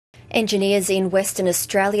Engineers in Western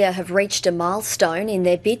Australia have reached a milestone in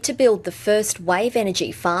their bid to build the first wave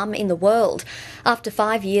energy farm in the world. After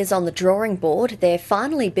 5 years on the drawing board, they're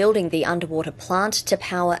finally building the underwater plant to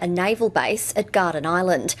power a naval base at Garden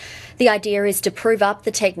Island. The idea is to prove up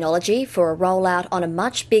the technology for a rollout on a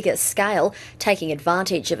much bigger scale, taking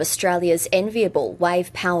advantage of Australia's enviable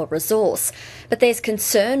wave power resource. But there's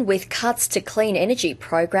concern with cuts to clean energy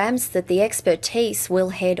programs that the expertise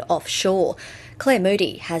will head offshore. Claire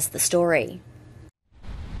Moody has the story.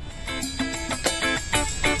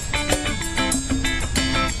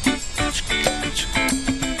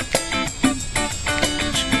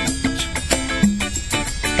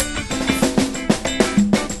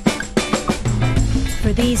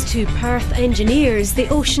 For these two Perth engineers, the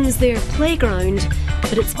ocean's their playground,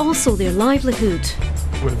 but it's also their livelihood.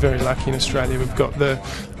 We're very lucky in Australia. We've got the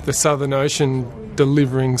Southern Ocean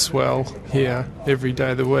delivering swell here every day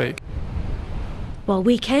of the week. While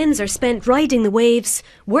weekends are spent riding the waves,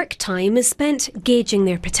 work time is spent gauging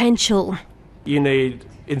their potential. You need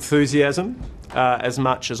enthusiasm as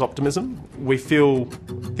much as optimism. We feel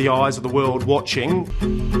the eyes of the world watching.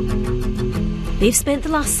 They've spent the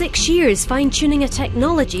last 6 years fine-tuning a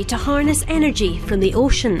technology to harness energy from the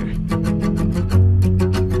ocean.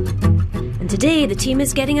 And today the team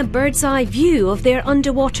is getting a bird's-eye view of their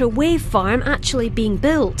underwater wave farm actually being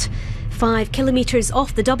built. 5 kilometres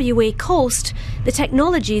off the WA coast, the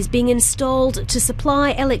technology is being installed to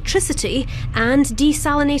supply electricity and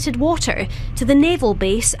desalinated water to the naval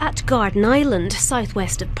base at Garden Island,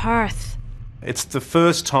 southwest of Perth. It's the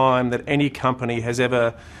first time that any company has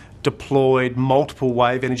ever deployed multiple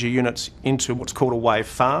wave energy units into what's called a wave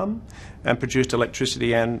farm and produced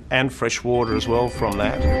electricity and fresh water as well from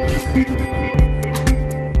that.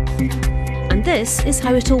 And this is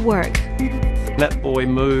how it'll work. That buoy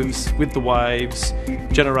moves with the waves,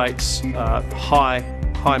 generates high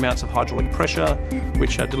amounts of hydraulic pressure,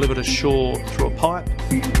 which are delivered ashore through a pipe.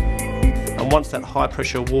 And once that high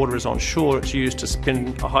pressure water is on shore, it's used to spin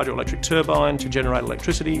a hydroelectric turbine to generate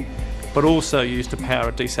electricity, but also used to power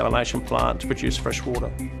a desalination plant to produce fresh water.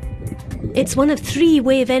 It's one of 3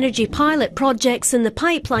 wave energy pilot projects in the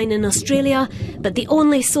pipeline in Australia, but the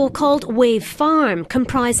only so-called wave farm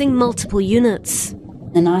comprising multiple units.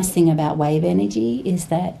 The nice thing about wave energy is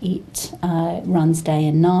that it runs day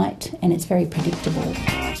and night, and it's very predictable.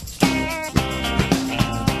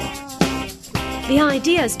 The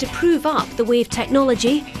idea is to prove up the wave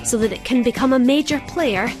technology so that it can become a major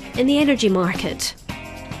player in the energy market.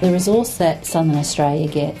 The resource that Southern Australia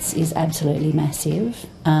gets is absolutely massive.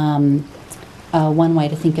 One way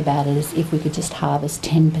to think about it is if we could just harvest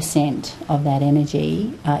 10% of that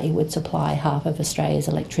energy, it would supply half of Australia's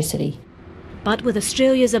electricity. But with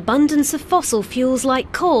Australia's abundance of fossil fuels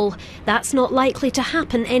like coal, that's not likely to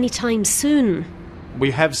happen anytime soon.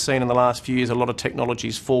 We have seen in the last few years a lot of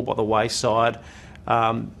technologies fall by the wayside,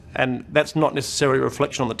 and that's not necessarily a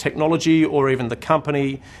reflection on the technology or even the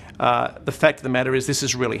company. The fact of the matter is this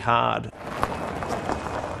is really hard.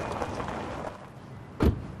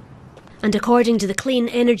 And according to the clean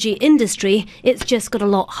energy industry, it's just got a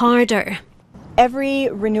lot harder. Every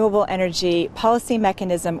renewable energy policy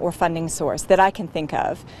mechanism or funding source that I can think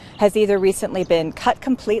of has either recently been cut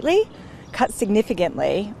completely, cut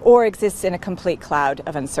significantly, or exists in a complete cloud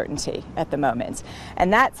of uncertainty at the moment.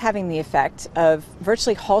 And that's having the effect of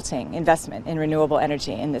virtually halting investment in renewable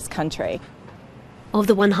energy in this country. Of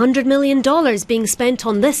the $100 million being spent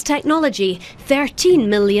on this technology, 13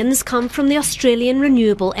 millions come from the Australian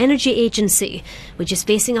Renewable Energy Agency, which is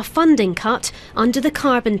facing a funding cut under the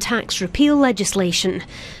carbon tax repeal legislation.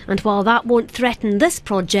 And while that won't threaten this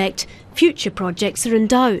project, future projects are in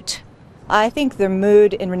doubt. I think the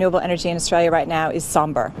mood in renewable energy in Australia right now is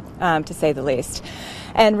somber, to say the least.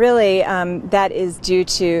 And really, that is due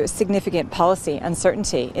to significant policy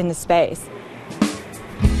uncertainty in the space.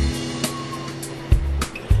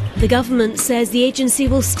 The government says the agency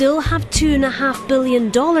will still have $2.5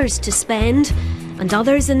 billion to spend, and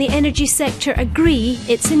others in the energy sector agree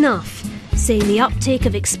it's enough, saying the uptake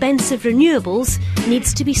of expensive renewables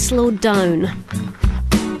needs to be slowed down.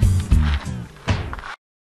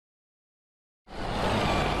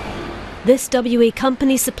 This WA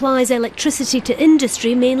company supplies electricity to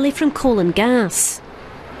industry mainly from coal and gas.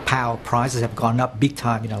 Power prices have gone up big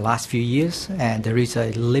time in the last few years, and there is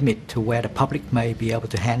a limit to where the public may be able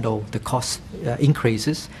to handle the cost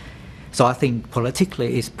increases. So I think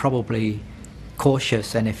politically it's probably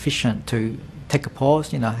cautious and efficient to take a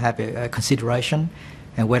pause, have a consideration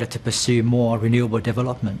and whether to pursue more renewable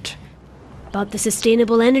development. But the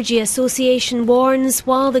Sustainable Energy Association warns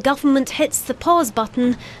while the government hits the pause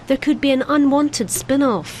button, there could be an unwanted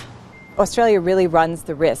spin-off. Australia really runs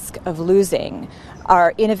the risk of losing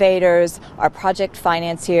our innovators, our project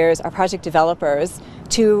financiers, our project developers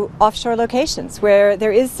to offshore locations where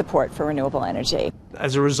there is support for renewable energy.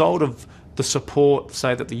 As a result of the support,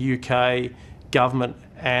 say, that the UK government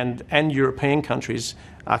and European countries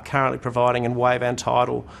are currently providing in wave and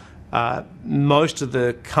tidal, most of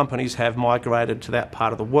the companies have migrated to that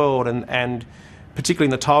part of the world, and particularly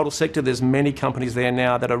in the tidal sector, there's many companies there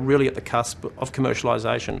now that are really at the cusp of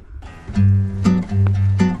commercialisation.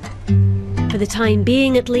 For the time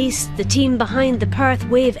being, at least, the team behind the Perth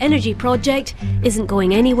Wave Energy project isn't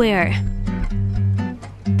going anywhere.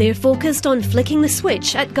 They're focused on flicking the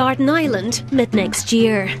switch at Garden Island mid-next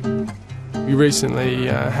year. We recently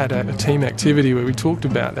had a team activity where we talked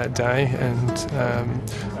about that day, and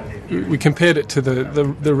we compared it to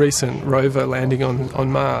the recent rover landing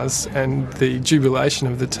on Mars and the jubilation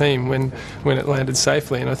of the team when it landed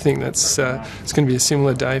safely. And I think it's going to be a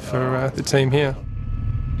similar day for the team here.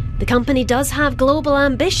 The company does have global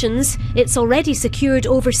ambitions. It's already secured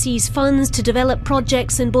overseas funds to develop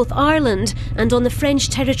projects in both Ireland and on the French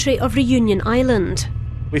territory of Reunion Island.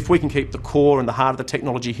 If we can keep the core and the heart of the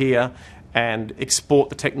technology here and export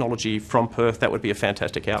the technology from Perth, that would be a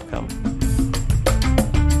fantastic outcome.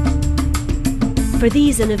 For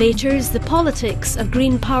these innovators, the politics of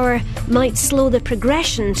green power might slow the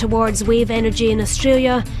progression towards wave energy in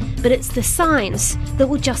Australia, but it's the science that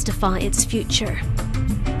will justify its future.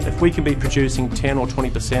 If we can be producing 10 or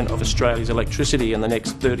 20% of Australia's electricity in the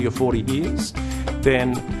next 30 or 40 years,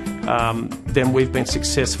 then we've been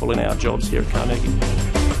successful in our jobs here at Carnegie.